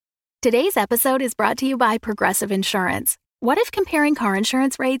Today's episode is brought to you by Progressive Insurance. What if comparing car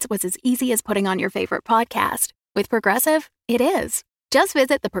insurance rates was as easy as putting on your favorite podcast? With Progressive, it is. Just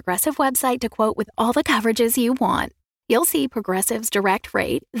visit the Progressive website to quote with all the coverages you want. You'll see Progressive's direct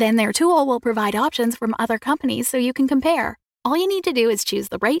rate, then their tool will provide options from other companies so you can compare. All you need to do is choose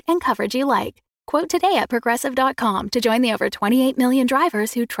the rate and coverage you like. Quote today at Progressive.com to join the over 28 million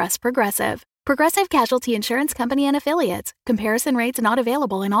drivers who trust Progressive. Progressive Casualty Insurance Company and Affiliates. Comparison rates not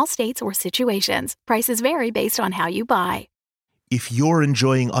available in all states or situations. Prices vary based on how you buy. If you're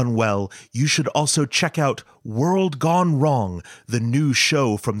enjoying Unwell, you should also check out World Gone Wrong, the new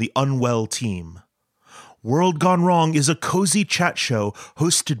show from the Unwell team. World Gone Wrong is a cozy chat show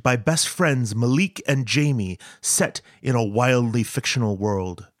hosted by best friends Malik and Jamie, set in a wildly fictional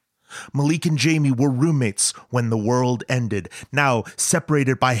world. Malik and Jamie were roommates when the world ended. Now,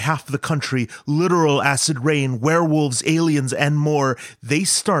 separated by half the country, literal acid rain, werewolves, aliens, and more, they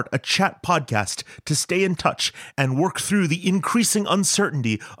start a chat podcast to stay in touch and work through the increasing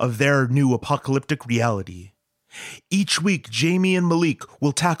uncertainty of their new apocalyptic reality. Each week, Jamie and Malik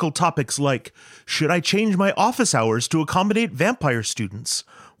will tackle topics like, should I change my office hours to accommodate vampire students?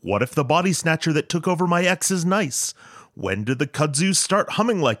 What if the body snatcher that took over my ex is nice? When did the kudzus start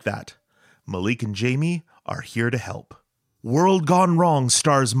humming like that? Malik and Jamie are here to help. World Gone Wrong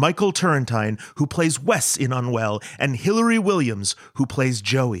stars Michael Turrentine, who plays Wes in Unwell, and Hillary Williams, who plays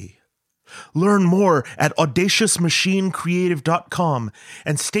Joey. Learn more at audaciousmachinecreative.com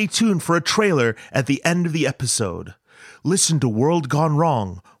and stay tuned for a trailer at the end of the episode. Listen to World Gone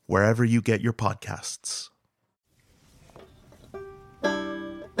Wrong wherever you get your podcasts.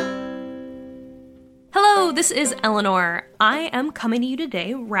 Hello, this is Eleanor. I am coming to you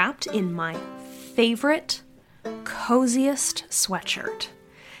today wrapped in my favorite, coziest sweatshirt.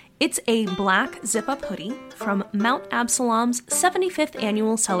 It's a black zip-up hoodie from Mount Absalom's 75th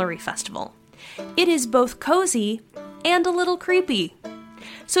Annual Celery Festival. It is both cozy and a little creepy.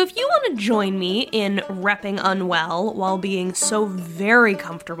 So if you want to join me in repping Unwell while being so very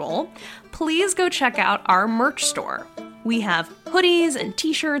comfortable, please go check out our merch store. We have hoodies and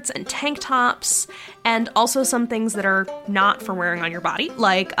t-shirts and tank tops, and also some things that are not for wearing on your body,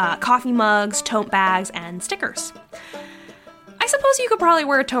 like coffee mugs, tote bags, and stickers. I suppose you could probably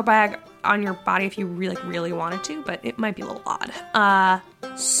wear a tote bag on your body if you really wanted to, but it might be a little odd.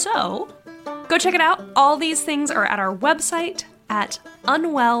 So go check it out. All these things are at our website at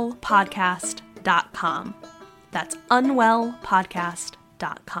unwellpodcast.com. That's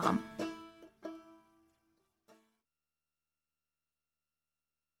unwellpodcast.com.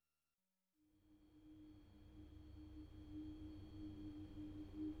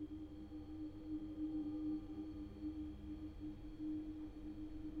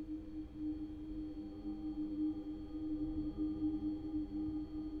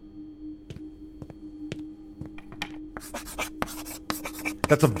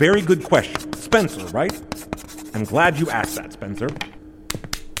 That's a very good question. Spencer, right? I'm glad you asked that, Spencer.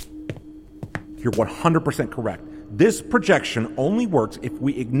 You're 100% correct. This projection only works if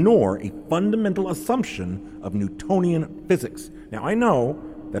we ignore a fundamental assumption of Newtonian physics. Now, I know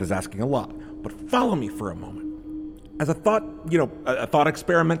that is asking a lot, but follow me for a moment. As a thought, a thought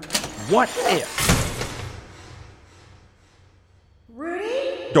experiment, what if...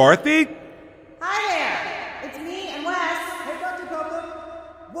 Rudy? Dorothy? Hi there! It's me and Wes. Hey, Dr. Copeland.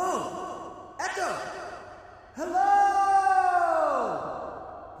 Whoa! Echo! Hello!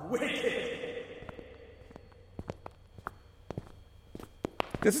 Wicked!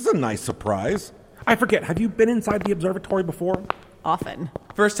 This is a nice surprise. I forget, have you been inside the observatory before? Often.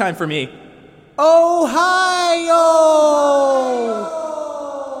 First time for me. Ohio!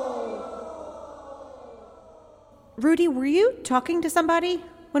 Rudy, were you talking to somebody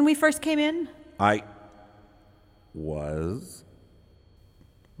when we first came in? I was.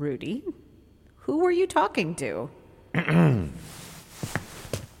 Rudy, who were you talking to?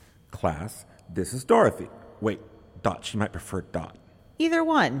 Class, this is Dorothy. Wait, Dot, she might prefer Dot. Either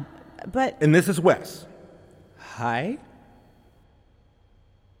one, but... And this is Wes. Hi?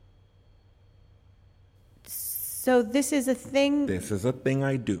 So this is a thing... This is a thing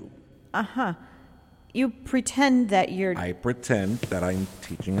I do. Uh-huh. You pretend that you're... I pretend that I'm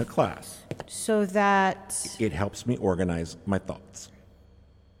teaching a class. So that... It helps me organize my thoughts.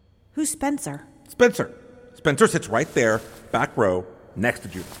 Who's Spencer? Spencer. Spencer sits right there, back row, next to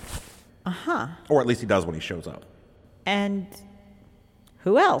Judith. Uh-huh. Or at least he does when he shows up. And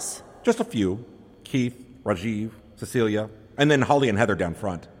who else? Just a few. Keith, Rajiv, Cecilia, and then Holly and Heather down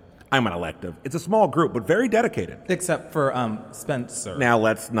front. I'm an elective. It's a small group, but very dedicated. Except for, Spencer. Now,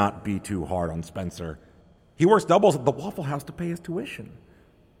 let's not be too hard on Spencer. He works doubles at the Waffle House to pay his tuition.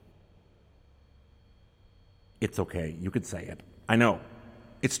 It's okay. You could say it. I know.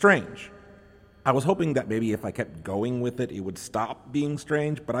 It's strange. I was hoping that maybe if I kept going with it, it would stop being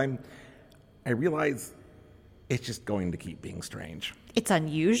strange, but I realize it's just going to keep being strange. It's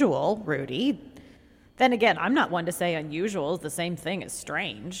unusual, Rudy. Then again, I'm not one to say unusual is the same thing as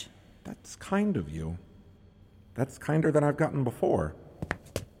strange. That's kind of you. That's kinder than I've gotten before.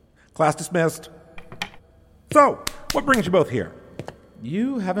 Class dismissed. So, what brings you both here?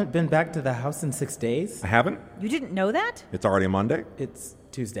 You haven't been back to the house in 6 days? I haven't. You didn't know that? It's already Monday. It's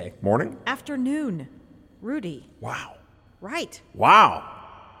Tuesday. Morning. Afternoon. Rudy. Wow. Right. Wow.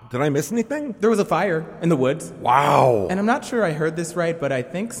 Did I miss anything? There was a fire in the woods. Wow. And I'm not sure I heard this right, but I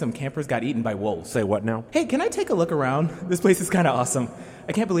think some campers got eaten by wolves. Say what now? Hey, can I take a look around? This place is kind of awesome.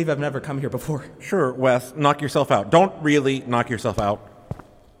 I can't believe I've never come here before. Sure, Wes. Knock yourself out. Don't really knock yourself out.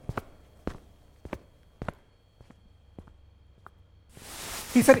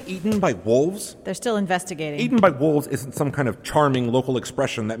 He said eaten by wolves? They're still investigating. Eaten by wolves isn't some kind of charming local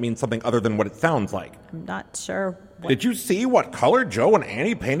expression that means something other than what it sounds like. I'm not sure. Did you see what color Joe and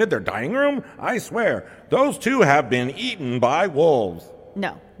Annie painted their dining room? I swear, those two have been eaten by wolves.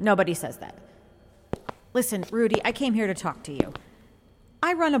 No, nobody says that. Listen, Rudy, I came here to talk to you.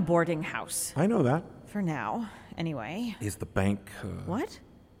 I run a boarding house. I know that. For now, anyway. Is the bank... What?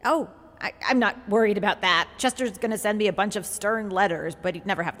 Oh, I'm not worried about that. Chester's going to send me a bunch of stern letters, but he'd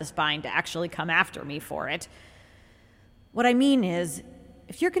never have the spine to actually come after me for it. What I mean is,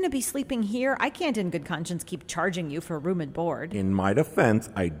 if you're going to be sleeping here, I can't in good conscience keep charging you for room and board. In my defense,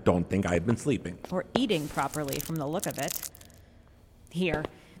 I don't think I've been sleeping. Or eating properly from the look of it. Here,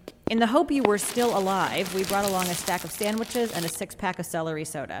 in the hope you were still alive, we brought along a stack of sandwiches and a 6-pack of celery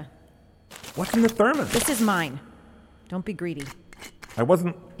soda. What's in the thermos? This is mine. Don't be greedy. I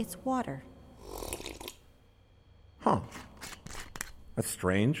wasn't... It's water. Huh. That's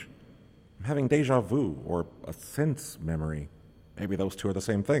strange. I'm having deja vu, or a sense memory. Maybe those two are the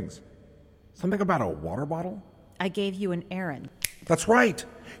same things. Something about a water bottle? I gave you an errand. That's right.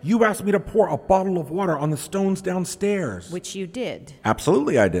 You asked me to pour a bottle of water on the stones downstairs. Which you did.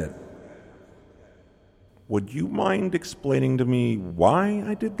 Absolutely I did. Would you mind explaining to me why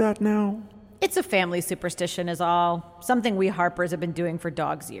I did that now? It's a family superstition is all. Something we Harpers have been doing for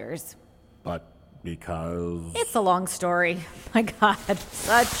dog's years. But because... It's a long story. My God,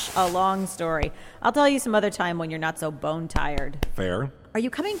 such a long story. I'll tell you some other time when you're not so bone-tired. Fair. Are you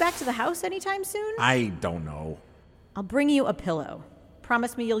coming back to the house anytime soon? I don't know. I'll bring you a pillow.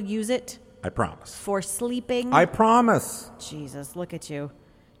 Promise me you'll use it? I promise. For sleeping? I promise. Jesus, look at you.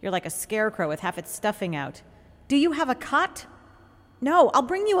 You're like a scarecrow with half its stuffing out. Do you have a cot? No, I'll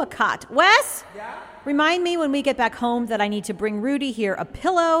bring you a cot. Wes? Yeah? Remind me when we get back home that I need to bring Rudy here a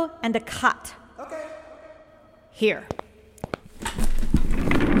pillow and a cot. Okay. Here.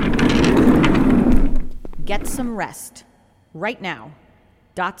 Get some rest. Right now.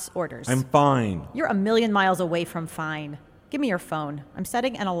 Dot's orders. I'm fine. You're a million miles away from fine. Give me your phone. I'm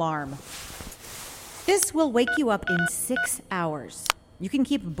setting an alarm. This will wake you up in 6 hours. You can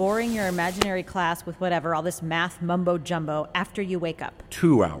keep boring your imaginary class with whatever, all this math mumbo-jumbo, after you wake up.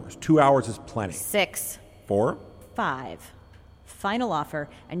 2 hours. 2 hours is plenty. 6. 4? 5. Final offer,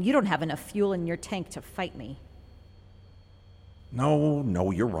 and you don't have enough fuel in your tank to fight me. No,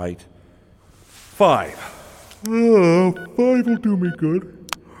 you're right. 5. 5 will do me good.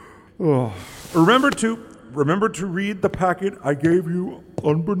 Remember to read the packet I gave you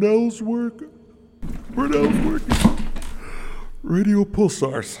on Brunel's work. Radio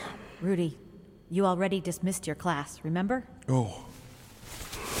pulsars. Rudy, you already dismissed your class, remember? Oh.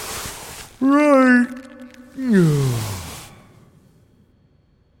 Right.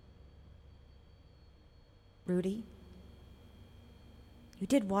 Rudy, you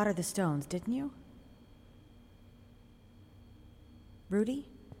did water the stones, didn't you? Rudy?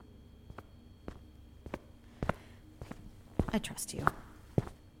 I trust you.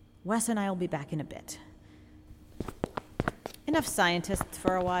 Wes and I will be back in a bit. Enough scientists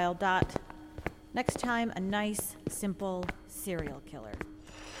for a while, Dot. Next time, a nice, simple serial killer.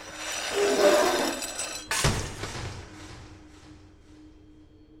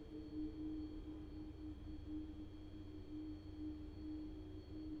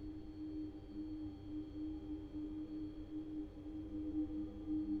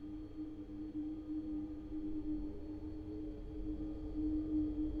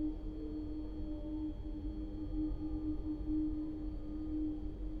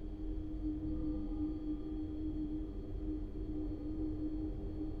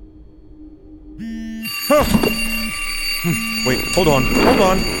 Wait, hold on.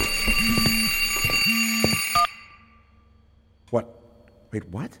 What? Wait,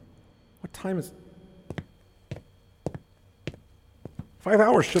 what? What time is... 5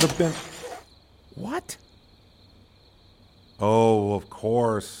 hours should have been... What? Oh, of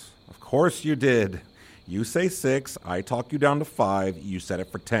course. Of course you did. You say 6, I talk you down to 5, you set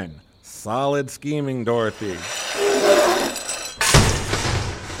it for 10. Solid scheming, Dorothy.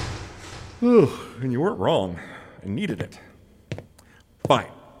 And you weren't wrong. I needed it.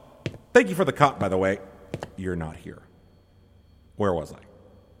 Fine. Thank you for the cot, by the way. You're not here. Where was I?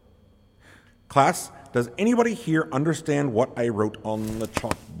 Class, does anybody here understand what I wrote on the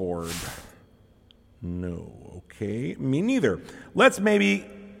chalkboard? No. Okay. Me neither. Let's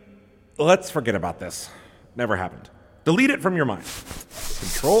forget about this. Never happened. Delete it from your mind.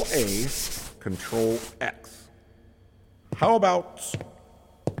 Control A, Control X. How about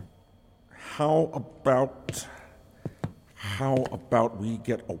we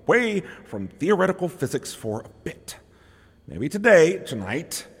get away from theoretical physics for a bit? Maybe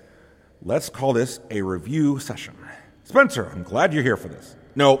tonight, let's call this a review session. Spencer, I'm glad you're here for this.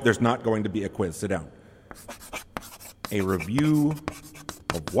 No, there's not going to be a quiz. Sit down. A review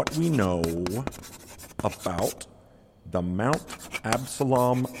of what we know about the Mount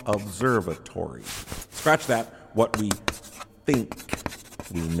Absalom Observatory. Scratch that, what we think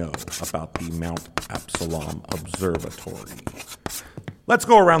we know about the Mount Absalom Observatory. Let's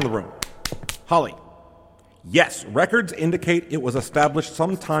go around the room. Holly. Yes, records indicate it was established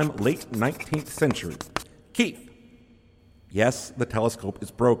sometime late 19th century. Keith. Yes, the telescope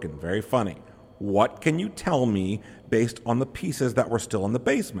is broken. Very funny. What can you tell me based on the pieces that were still in the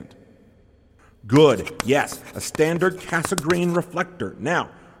basement? Good. Yes, a standard Cassegrain reflector.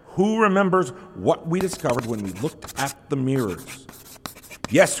 Now, who remembers what we discovered when we looked at the mirrors?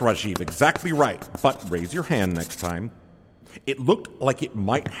 Yes, Rajiv, exactly right. But raise your hand next time. It looked like it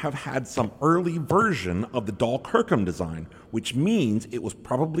might have had some early version of the Dahl-Kirkham design, which means it was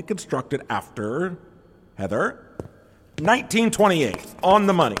probably constructed after... Heather? 1928. On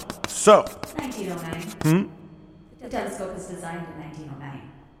the money. So... 1909. The telescope was designed in 1909.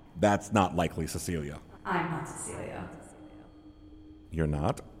 That's not likely, Cecilia. I'm not Cecilia. You're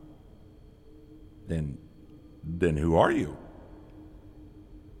not? Then who are you?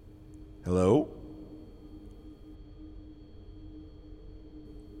 Hello?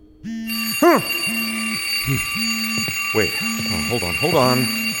 Wait, hold on.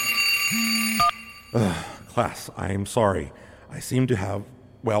 Class, I'm sorry. I seem to have,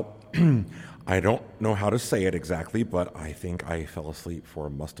 well, I don't know how to say it exactly, but I think I fell asleep for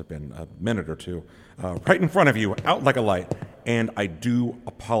must have been a minute or two. Right in front of you, out like a light. And I do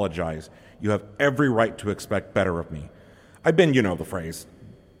apologize. You have every right to expect better of me. I've been, you know the phrase,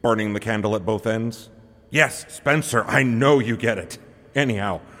 burning the candle at both ends. Yes, Spencer, I know you get it.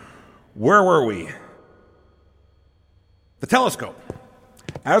 Anyhow, where were we? The telescope.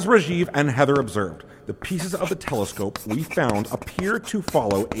 As Rajiv and Heather observed, the pieces of the telescope we found appear to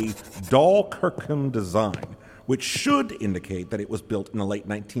follow a Dahl-Kirkham design, which should indicate that it was built in the late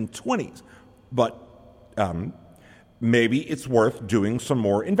 1920s. But maybe it's worth doing some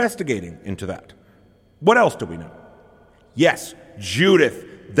more investigating into that. What else do we know? Yes, Judith,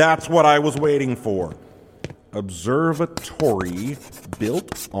 that's what I was waiting for. Observatory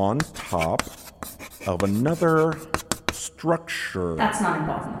built on top of another structure. That's not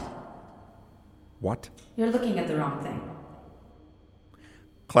important. What? You're looking at the wrong thing.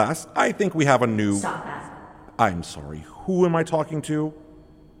 Class, I think we have a new... Stop that. I'm sorry, who am I talking to?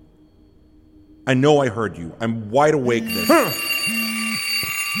 I know I heard you. I'm wide awake this...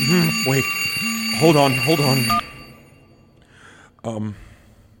 Wait, hold on.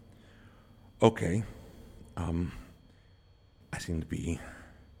 Okay. I seem to be...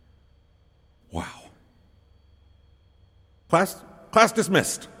 Wow. Class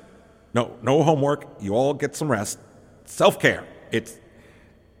dismissed. No homework. You all get some rest. Self-care. It's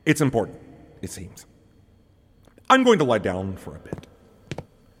important, it seems. I'm going to lie down for a bit.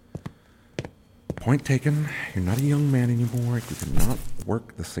 Point taken. You're not a young man anymore. You cannot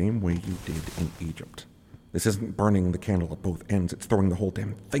work the same way you did in Egypt. This isn't burning the candle at both ends. It's throwing the whole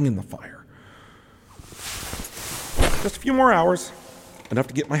damn thing in the fire. Just a few more hours. Enough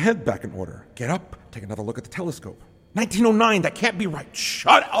to get my head back in order. Get up, take another look at the telescope. 1909, that can't be right.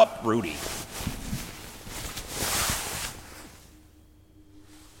 Shut up, Rudy.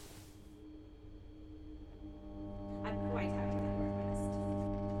 I'm quite happy that we're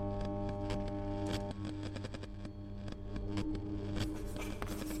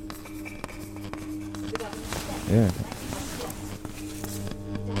Yeah.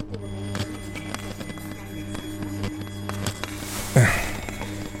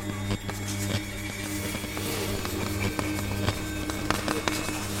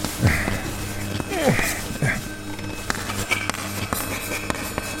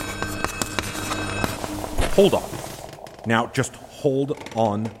 Hold on. Now, just hold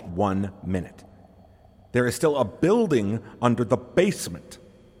on 1 minute. There is still a building under the basement.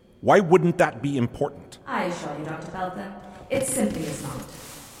 Why wouldn't that be important? I assure you, Dr. Belton, it simply is not.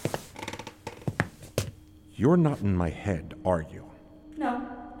 You're not in my head, are you? No.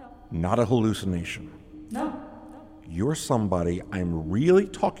 Not a hallucination. No. You're somebody I'm really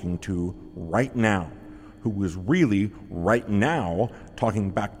talking to right now, who is really right now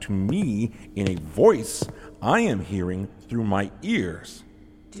talking back to me in a voice I am hearing through my ears.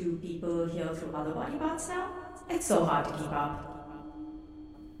 Do people hear through other body parts now? It's so hard to keep up.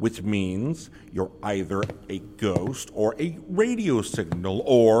 Which means you're either a ghost or a radio signal,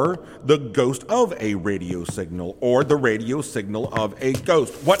 or the ghost of a radio signal, or the radio signal of a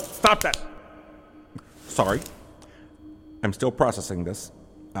ghost. What? Stop that! Sorry. I'm still processing this.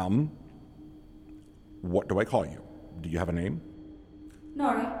 What do I call you? Do you have a name?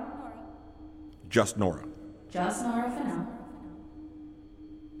 Nora. Just Nora. Just Nora for now.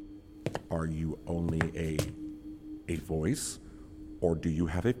 Are you only a voice? Or do you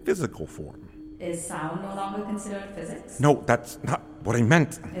have a physical form? Is sound no longer considered physics? No, that's not what I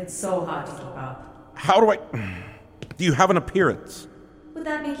meant. It's so hard to keep up. How do I... Do you have an appearance? Would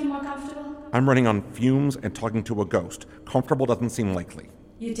that make you more comfortable? I'm running on fumes and talking to a ghost. Comfortable doesn't seem likely.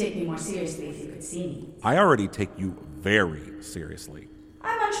 You'd take me more seriously if you could see me. I already take you very seriously.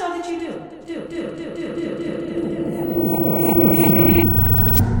 I'm unsure that you do.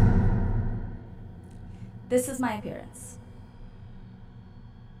 This is my appearance.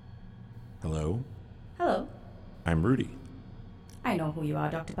 Hello? Hello. I'm Rudy. I know who you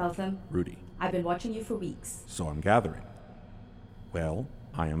are, Dr. Beltham. Rudy. I've been watching you for weeks. So I'm gathering. Well,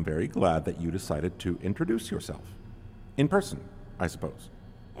 I am very glad that you decided to introduce yourself. In person, I suppose.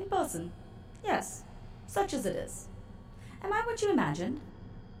 In person? Yes. Such as it is. Am I what you imagined?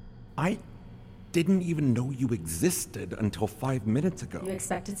 I didn't even know you existed until 5 minutes ago. You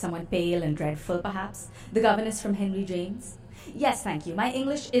expected someone pale and dreadful, perhaps? The governess from Henry James? Yes, thank you. My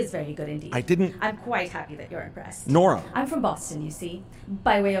English is very good indeed. I didn't... I'm quite happy that you're impressed. Nora! I'm from Boston, you see,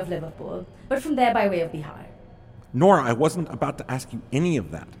 by way of Liverpool, but from there by way of Bihar. Nora, I wasn't about to ask you any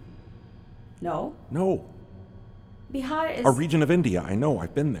of that. No? No. Bihar is... A region of India, I know,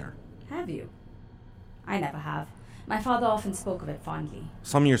 I've been there. Have you? I never have. My father often spoke of it fondly.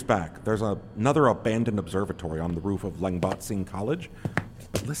 Some years back, there's another abandoned observatory on the roof of Langbat Singh College.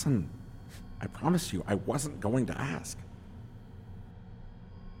 But listen, I promise you, I wasn't going to ask.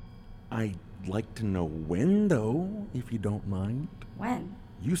 I'd like to know when, though, if you don't mind. When?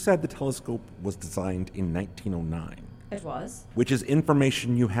 You said the telescope was designed in 1909. It was. Which is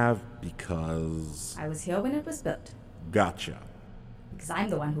information you have because... I was here when it was built. Gotcha. Because I'm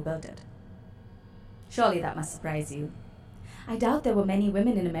the one who built it. Surely that must surprise you. I doubt there were many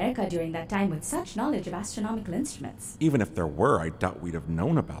women in America during that time with such knowledge of astronomical instruments. Even if there were, I doubt we'd have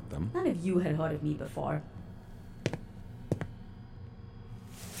known about them. None of you had heard of me before.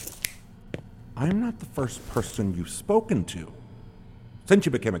 I'm not the first person you've spoken to. Since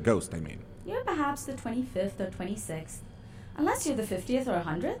you became a ghost, I mean. You're perhaps the 25th or 26th. Unless you're the 50th or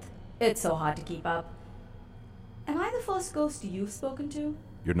 100th. It's so hard to keep up. Am I the first ghost you've spoken to?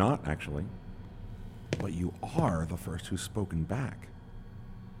 You're not, actually. But you are the first who's spoken back.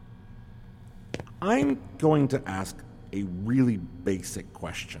 I'm going to ask a really basic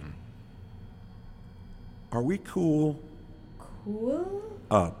question. Are we cool? Cool?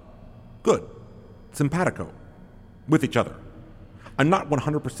 Good. Simpatico. With each other. I'm not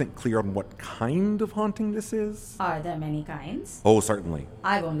 100% clear on what kind of haunting this is. Are there many kinds? Oh, certainly.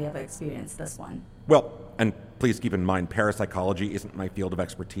 I've only ever experienced this one. Well, and please keep in mind, parapsychology isn't my field of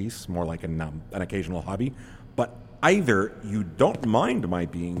expertise, more like an occasional hobby. But either you don't mind my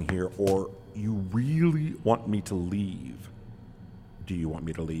being here, or you really want me to leave. Do you want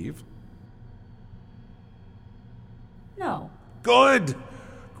me to leave? No. Good!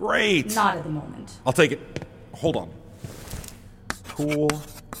 Great! Not at the moment. I'll take it. Hold on. Cool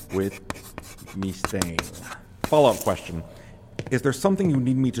with me staying. Follow-up question. Is there something you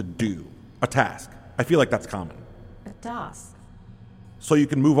need me to do? A task? I feel like that's common. A task? So you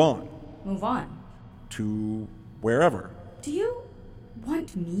can move on. Move on? To wherever. Do you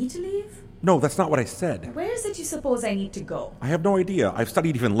want me to leave? No, that's not what I said. Where is it you suppose I need to go? I have no idea. I've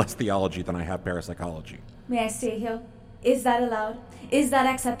studied even less theology than I have parapsychology. May I stay here? Is that allowed? Is that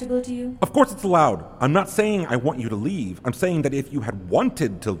acceptable to you? Of course it's allowed. I'm not saying I want you to leave. I'm saying that if you had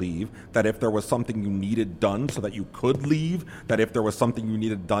wanted to leave, that if there was something you needed done so that you could leave, that if there was something you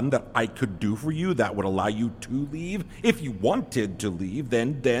needed done that I could do for you that would allow you to leave, if you wanted to leave,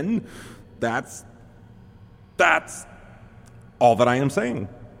 then that's all that I am saying.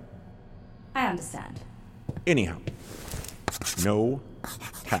 I understand. Anyhow, no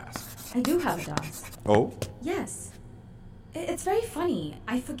task. I do have a task. Oh? Yes. It's very funny.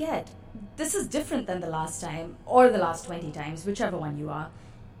 I forget. This is different than the last time, or the last 20 times, whichever one you are.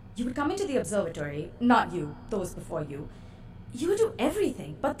 You would come into the observatory, not you, those before you. You would do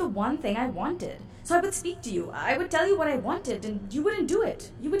everything but the one thing I wanted. So I would speak to you, I would tell you what I wanted, and you wouldn't do it.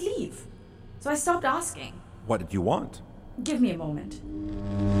 You would leave. So I stopped asking. What did you want? Give me a moment.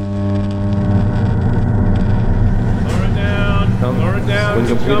 Lower it down. When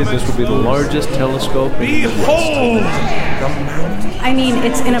completed, this will be the largest telescope. Behold! I mean,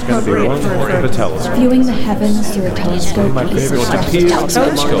 it's inappropriate for a telescope. viewing the heavens through a telescope. My favorite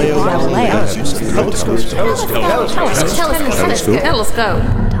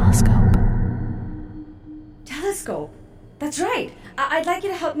Telescope. That's right. I'd like you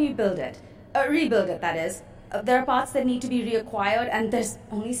to help me build it. Rebuild it, that is. There are parts that need to be reacquired, and there's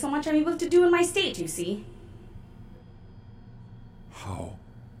only so much I'm able to do in my state, you see. How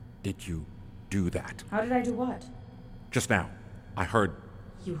did you do that? How did I do what? Just now, I heard...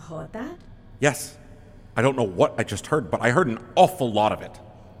 You heard that? Yes. I don't know what I just heard, but I heard an awful lot of it.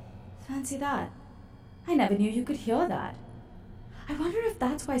 Fancy that. I never knew you could hear that. I wonder if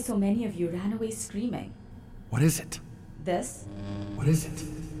that's why so many of you ran away screaming. What is it? This? What is it?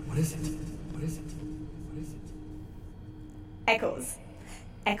 What is it? What is it? What is it? Echoes.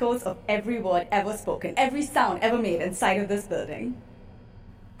 Echoes of every word ever spoken, every sound ever made inside of this building.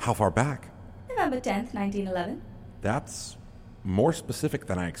 How far back? November 10th, 1911. That's more specific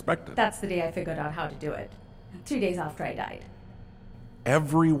than I expected. That's the day I figured out how to do it. 3 days after I died.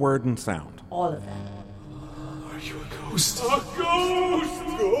 Every word and sound. All of them. Are you a ghost? A ghost!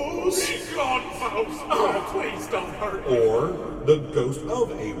 Ghost? Be gone, Faust! Oh, please don't hurt me. Or the ghost of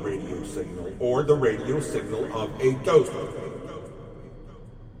a radio signal, or the radio signal of a ghost.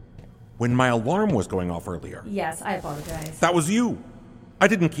 When my alarm was going off earlier. Yes, I apologize. That was you. I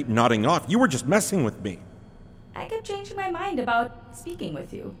didn't keep nodding off. You were just messing with me. I kept changing my mind about speaking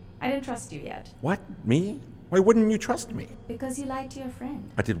with you. I didn't trust you yet. What? Me? Why wouldn't you trust me? Because you lied to your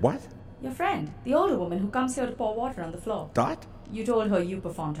friend. I did what? Your friend, the older woman who comes here to pour water on the floor. Dot? You told her you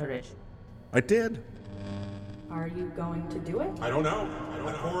performed her ritual. I did. Are you going to do it? I don't know.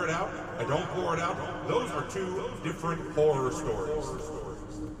 I pour it out. I don't pour it out. Those are two different horror stories.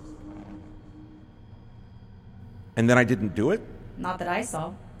 And then I didn't do it? Not that I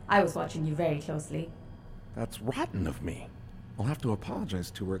saw. I was watching you very closely. That's rotten of me. I'll have to apologize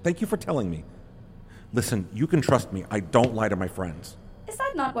to her. Thank you for telling me. Listen, you can trust me. I don't lie to my friends. Is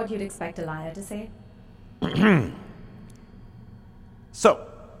that not what you'd expect a liar to say? So,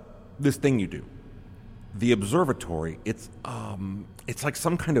 this thing you do. The observatory, it's like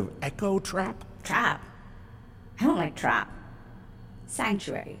some kind of echo trap. Trap? I don't like trap.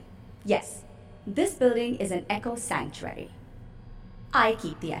 Sanctuary. Yes, this building is an echo sanctuary. I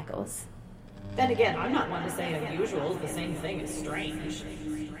keep the echoes. Then again, I'm not one to say unusual is the same thing as strange.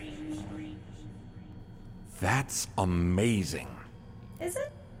 That's amazing. Is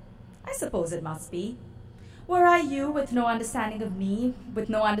it? I suppose it must be. Were I you, with no understanding of me, with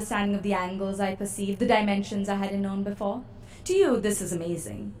no understanding of the angles I perceived, the dimensions I hadn't known before, to you this is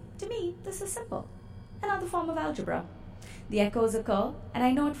amazing. To me, this is simple. Another form of algebra. The echoes occur, and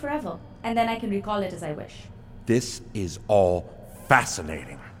I know it forever, and then I can recall it as I wish. This is all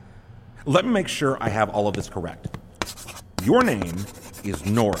fascinating. Let me make sure I have all of this correct. Your name is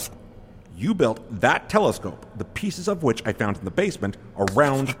Nora. You built that telescope, the pieces of which I found in the basement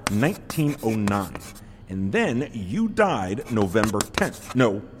around 1909. And then you died November 10th.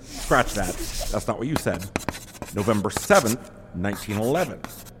 No, scratch that. That's not what you said. November 7th, 1911.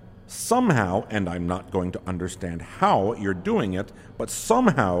 Somehow, and I'm not going to understand how you're doing it, but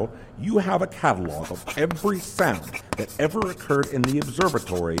somehow you have a catalog of every sound that ever occurred in the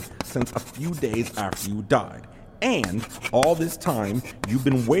observatory since a few days after you died. And all this time, you've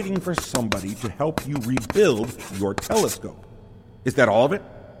been waiting for somebody to help you rebuild your telescope. Is that all of it?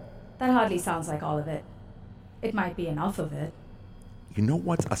 That hardly sounds like all of it. It might be enough of it. You know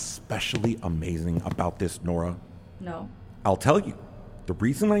what's especially amazing about this, Nora? No. I'll tell you. The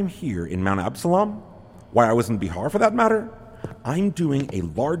reason I'm here in Mount Absalom, why I was in Bihar for that matter, I'm doing a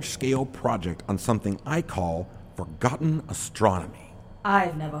large-scale project on something I call forgotten astronomy.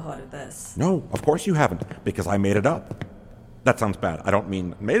 I've never heard of this. No, of course you haven't, because I made it up. That sounds bad. I don't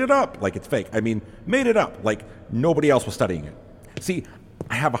mean made it up like it's fake. I mean made it up like nobody else was studying it. See,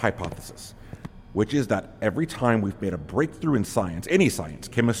 I have a hypothesis, which is that every time we've made a breakthrough in science, any science,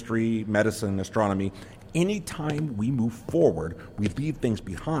 chemistry, medicine, astronomy, any time we move forward, we leave things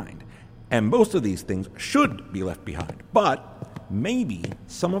behind. And most of these things should be left behind. But maybe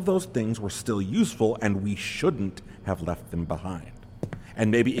some of those things were still useful and we shouldn't have left them behind. And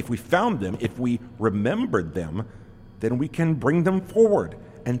maybe if we found them, if we remembered them, then we can bring them forward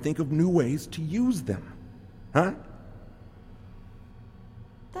and think of new ways to use them. Huh?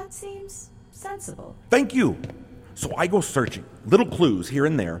 That seems sensible. Thank you. So I go searching, little clues here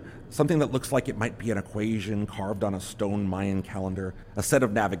and there, something that looks like it might be an equation carved on a stone Mayan calendar, a set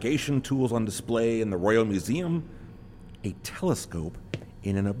of navigation tools on display in the Royal Museum, a telescope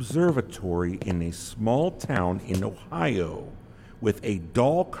in an observatory in a small town in Ohio with a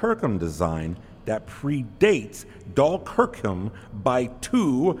Dal Kirkham design that predates Dal Kirkham by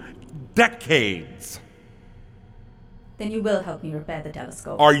 2 decades. Then you will help me repair the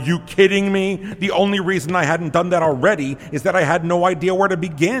telescope. Are you kidding me? The only reason I hadn't done that already is that I had no idea where to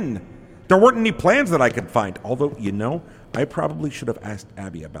begin. There weren't any plans that I could find. Although, I probably should have asked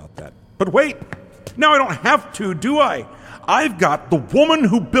Abby about that. But wait, now I don't have to, do I? I've got the woman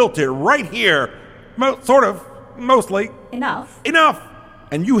who built it right here. Mostly. Enough!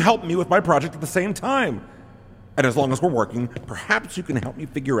 And you help me with my project at the same time. And as long as we're working, perhaps you can help me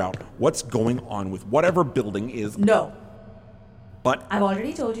figure out what's going on with whatever building is... No. But... I've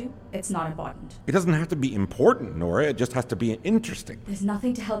already told you, it's not important. It doesn't have to be important, Nora. It just has to be interesting. There's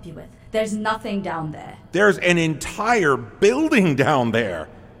nothing to help you with. There's nothing down there. There's an entire building down there.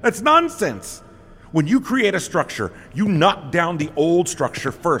 That's nonsense. When you create a structure, you knock down the old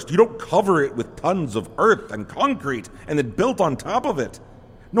structure first. You don't cover it with tons of earth and concrete and then build on top of it.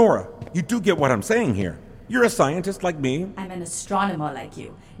 Nora, you do get what I'm saying here. You're a scientist like me. I'm an astronomer like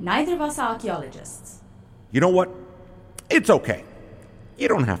you. Neither of us are archaeologists. You know what? It's okay. You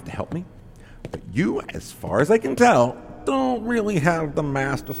don't have to help me. But you, as far as I can tell, don't really have the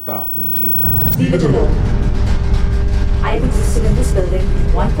mass to stop me either. Leave it alone. I've existed in this building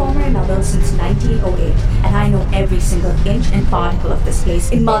in one form or another since 1908, and I know every single inch and particle of this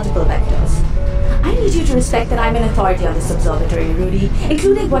place in multiple vectors. I need you to respect that I'm an authority on this observatory, Rudy,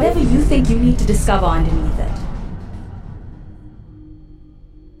 including whatever you think you need to discover underneath it.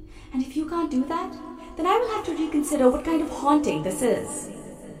 And if you can't do that, then I will have to reconsider what kind of haunting this is.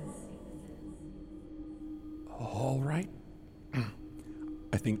 All right.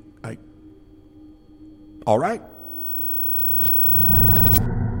 All right.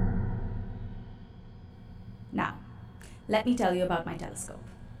 Now, let me tell you about my telescope.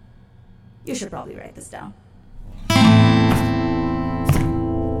 You should probably write this down.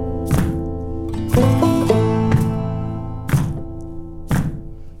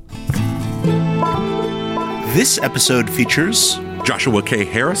 This episode features Joshua K.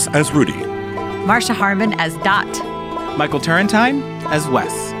 Harris as Rudy, Marsha Harmon as Dot, Michael Turrentine as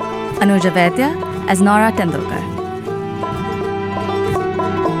Wes, Anuja Vaidya as Nora Tendulkar.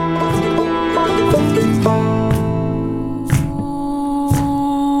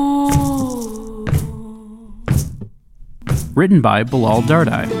 Written by Bilal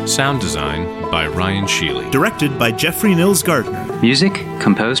Dardai. Sound design by Ryan Sheely. Directed by Jeffrey Nils Gardner. Music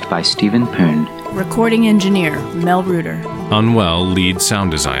composed by Stephen Poon. Recording engineer Mel Reuter. Unwell lead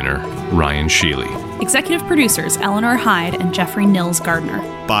sound designer Ryan Sheely. Executive producers Eleanor Hyde and Jeffrey Nils Gardner.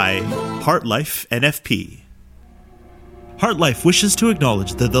 By HeartLife NFP. HeartLife wishes to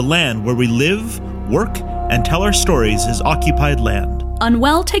acknowledge that the land where we live, work, and tell our stories is occupied land.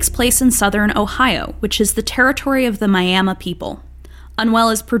 Unwell takes place in southern Ohio, which is the territory of the Miami people. Unwell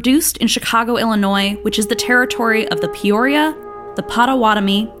is produced in Chicago, Illinois, which is the territory of the Peoria, the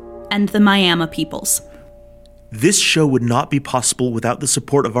Potawatomi, and the Miami peoples. This show would not be possible without the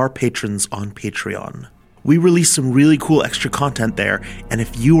support of our patrons on Patreon. We release some really cool extra content there, and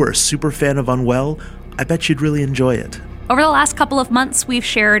if you are a super fan of Unwell, I bet you'd really enjoy it. Over the last couple of months, we've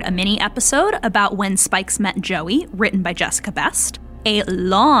shared a mini episode about When Spikes Met Joey, written by Jessica Best, a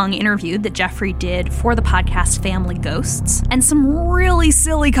long interview that Jeffrey did for the podcast Family Ghosts, and some really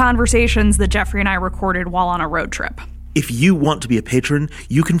silly conversations that Jeffrey and I recorded while on a road trip. If you want to be a patron,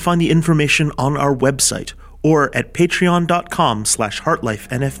 you can find the information on our website or at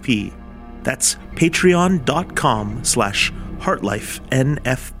patreon.com/heartlifenfp. That's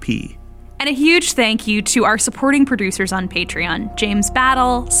patreon.com/heartlifenfp. And a huge thank you to our supporting producers on Patreon, James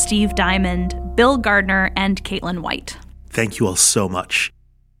Battle, Steve Diamond, Bill Gardner, and Caitlin White. Thank you all so much.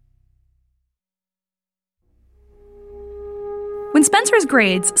 When Spencer's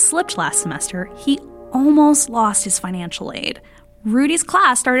grades slipped last semester, he almost lost his financial aid. Rudy's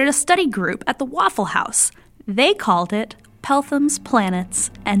class started a study group at the Waffle House. They called it Peltham's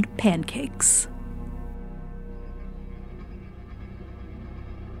Planets and Pancakes.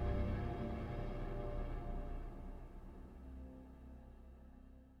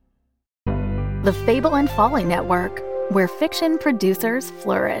 The Fable and Folly Network, where fiction producers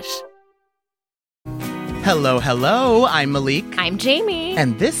flourish. Hello, hello. I'm Malik. I'm Jamie.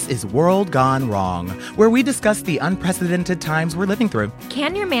 And this is World Gone Wrong, where we discuss the unprecedented times we're living through.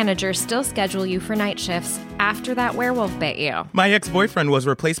 Can your manager still schedule you for night shifts after that werewolf bit you? My ex-boyfriend was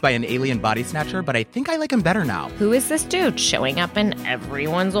replaced by an alien body snatcher, but I think I like him better now. Who is this dude showing up in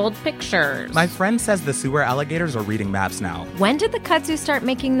everyone's old pictures? My friend says the sewer alligators are reading maps now. When did the kudzu start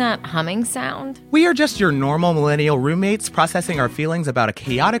making that humming sound? We are just your normal millennial roommates processing our feelings about a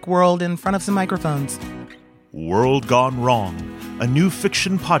chaotic world in front of some microphones. World Gone Wrong, a new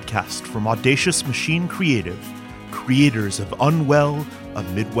fiction podcast from Audacious Machine Creative, creators of Unwell, a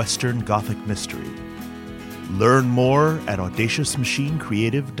Midwestern Gothic mystery. Learn more at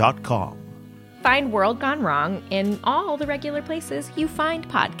audaciousmachinecreative.com. Find World Gone Wrong in all the regular places you find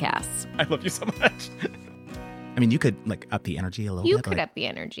podcasts. I love you so much. I mean, you could, up the energy a little bit. You could up the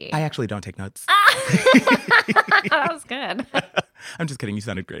energy. I actually don't take notes. That was good. I'm just kidding. You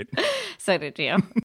sounded great. So did you.